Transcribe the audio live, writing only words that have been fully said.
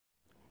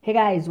Hey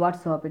guys,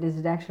 what's up? It is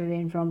Dexter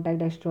Rain from Tech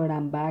Dexter and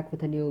I'm back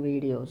with a new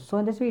video. So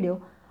in this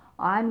video,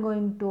 I'm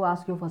going to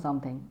ask you for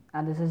something,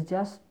 and this is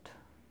just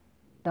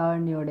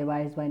turn your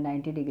device by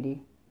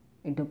 90-degree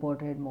into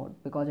portrait mode,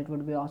 because it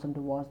would be awesome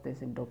to watch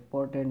this into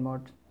portrait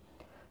mode.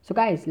 So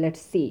guys, let's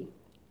see.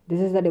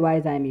 This is the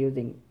device I am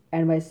using,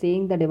 and by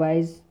seeing the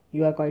device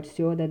you are quite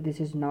sure that this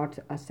is not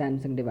a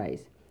Samsung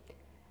device,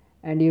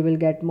 and you will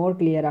get more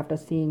clear after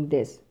seeing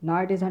this.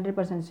 Now it is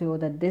 100% sure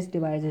that this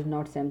device is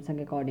not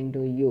Samsung according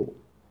to you,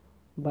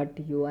 but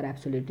you are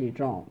absolutely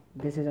wrong.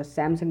 This is a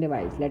Samsung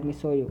device. Let me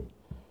show you.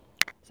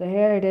 So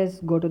here it is.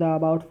 Go to the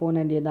about phone,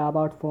 and in the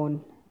about phone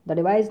the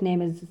device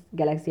name is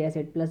Galaxy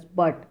S8 Plus,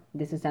 but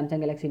this is Samsung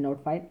Galaxy Note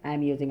 5. I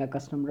am using a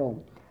custom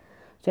ROM.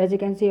 So as you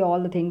can see,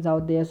 all the things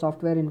out there,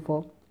 software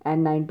info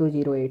and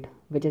 9208,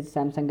 which is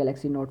Samsung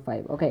Galaxy Note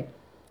 5. Okay,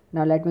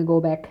 now let me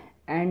go back,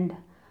 and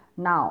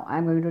now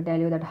I'm going to tell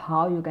you that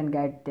how you can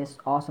get this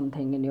awesome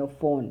thing in your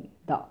phone.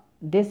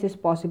 This is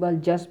possible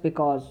just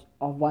because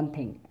of one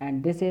thing,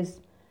 and this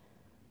is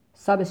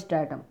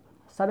Substratum.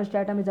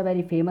 Substratum is a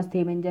very famous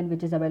theme engine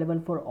which is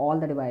available for all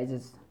the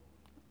devices,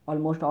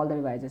 almost all the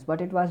devices,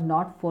 but it was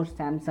not for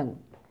Samsung.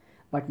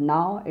 But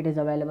now it is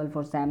available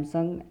for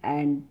Samsung,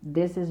 and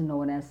this is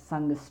known as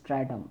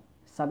Sungstratum.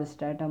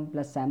 Substratum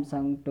plus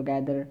Samsung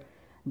together,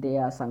 they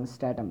are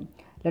Sungstratum.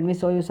 Let me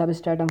show you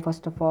Substratum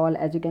first of all.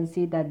 As you can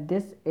see that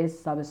this is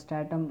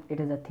Substratum. It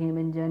is a theme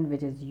engine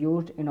which is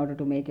used in order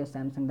to make your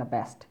Samsung the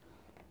best.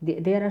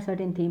 There are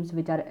certain themes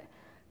which are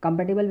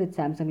compatible with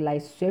Samsung,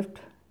 like Swift.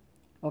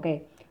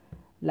 Okay,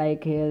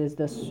 like here is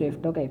the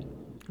Swift. Okay,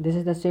 this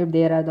is the Swift.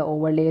 There are the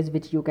overlays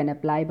which you can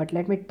apply, but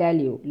let me tell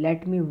you,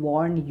 let me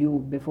warn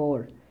you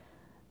before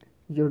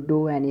you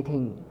do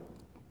anything.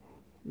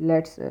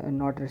 Let's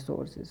not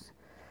resources,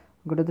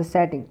 go to the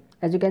setting.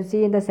 As you can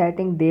see in the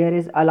setting, there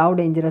is allow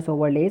dangerous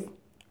overlays,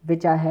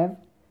 which I have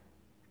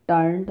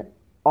turned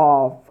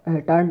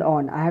turned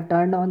on. I have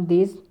turned on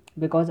these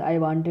because I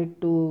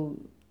wanted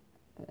to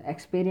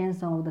experience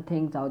some of the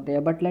things out there.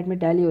 But let me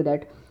tell you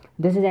that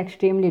this is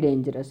extremely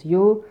dangerous.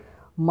 You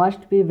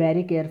must be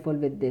very careful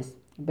with this,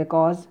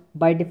 because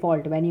by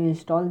default when you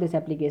install this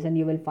application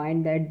you will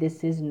find that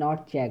this is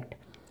not checked.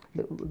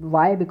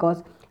 Why?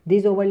 Because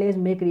these overlays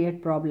may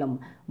create problem.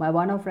 My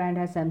one of friend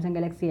has Samsung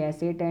Galaxy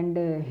S8,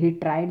 and he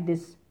tried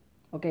this.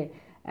 Okay,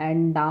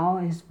 and now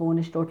his phone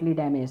is totally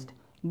damaged.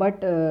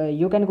 But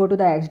you can go to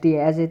the XDA,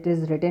 as it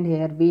is written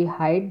here, we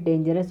hide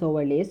dangerous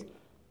overlays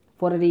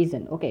for a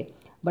reason. Okay,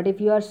 but if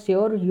you are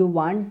sure you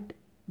want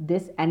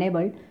this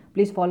enabled,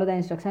 please follow the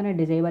instruction and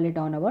disable it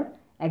on our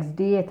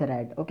XDA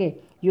thread. Okay,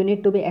 you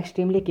need to be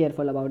extremely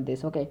careful about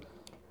this. Okay,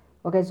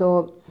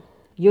 so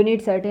you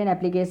need certain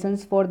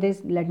applications for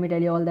this. Let me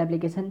tell you all the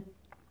application.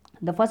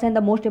 The first and the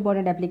most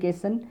important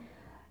application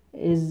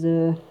is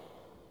an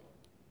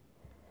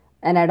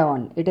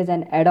add-on. It is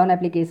an add-on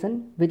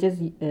application which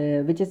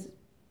is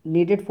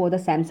needed for the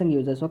Samsung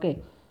users.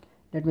 Okay,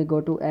 let me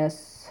go to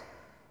S.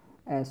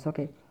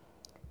 Okay,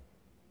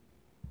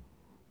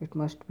 it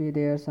must be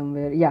there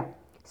somewhere. Yeah,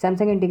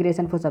 Samsung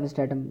integration for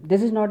Substratum.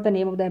 This is not the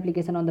name of the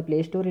application on the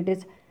Play Store. It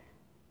is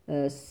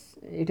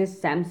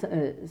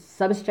Samsung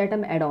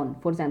Substratum add-on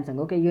for Samsung.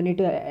 Okay, you need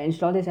to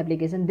install this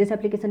application. This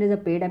application is a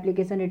paid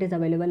application. It is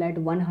available at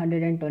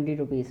 120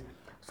 rupees.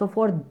 So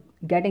for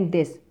getting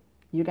this,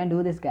 you can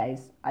do this,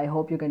 guys. I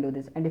hope you can do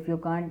this, and if you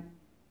can't,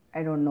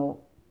 I don't know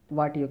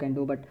what you can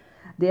do. But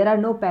there are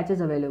no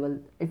patches available.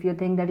 If you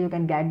think that you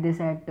can get this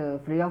at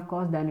free of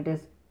cost, then it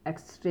is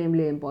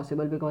extremely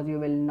impossible, because you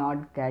will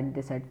not get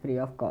this at free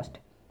of cost.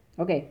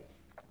 Okay,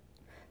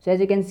 so as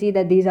you can see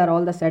that these are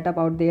all the setup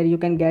out there. You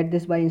can get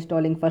this by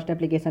installing, first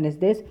application is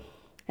this,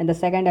 and the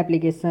second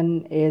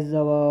application is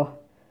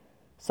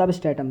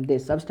Substratum,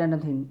 this Substratum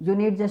theme. You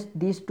need just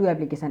these two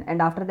applications,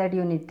 and after that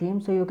you need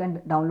theme, so you can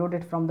download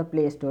it from the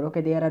Play Store.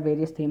 Okay, there are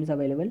various themes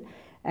available,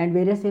 and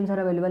various themes are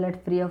available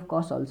at free of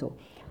cost also.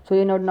 So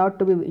you need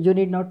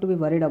not to be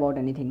worried about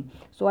anything.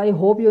 So I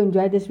hope you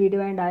enjoyed this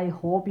video, and I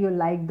hope you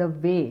like the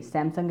way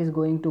Samsung is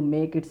going to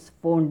make its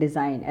phone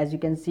design. As you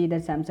can see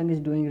that Samsung is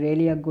doing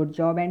really a good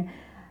job, and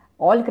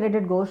all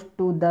credit goes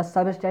to the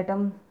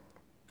Substratum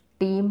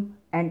team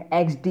and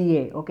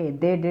XDA. Okay,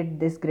 they did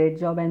this great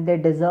job, and they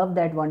deserve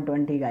that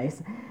 120,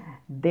 guys.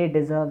 They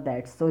deserve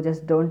that. So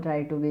just don't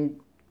try to be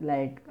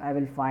like I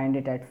will find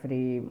it at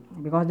free,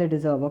 because they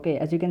deserve. Okay,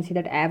 as you can see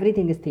that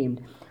everything is themed.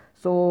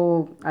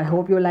 So I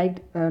hope you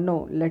liked.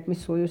 No, let me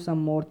show you some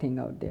more thing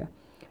out there.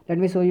 Let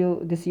me show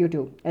you this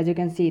YouTube. As you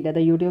can see that the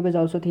YouTube is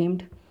also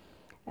themed,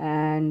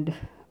 and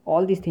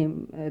all these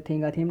thing are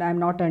themed. I'm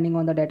not turning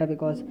on the data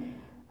because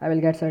I will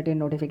get certain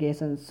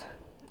notifications.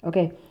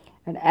 Okay,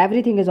 and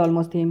everything is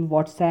almost themed.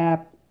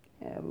 WhatsApp,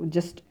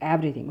 just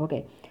everything.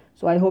 Okay,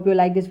 so I hope you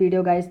like this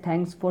video, guys.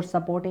 Thanks for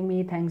supporting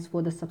me. Thanks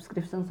for the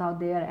subscriptions out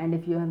there, and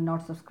if you have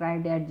not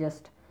subscribed yet,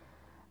 just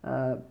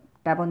uh,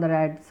 tap on the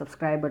red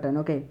subscribe button.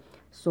 Okay,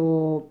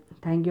 so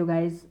thank you,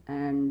 guys,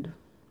 and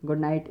good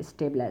night.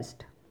 Stay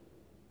blessed.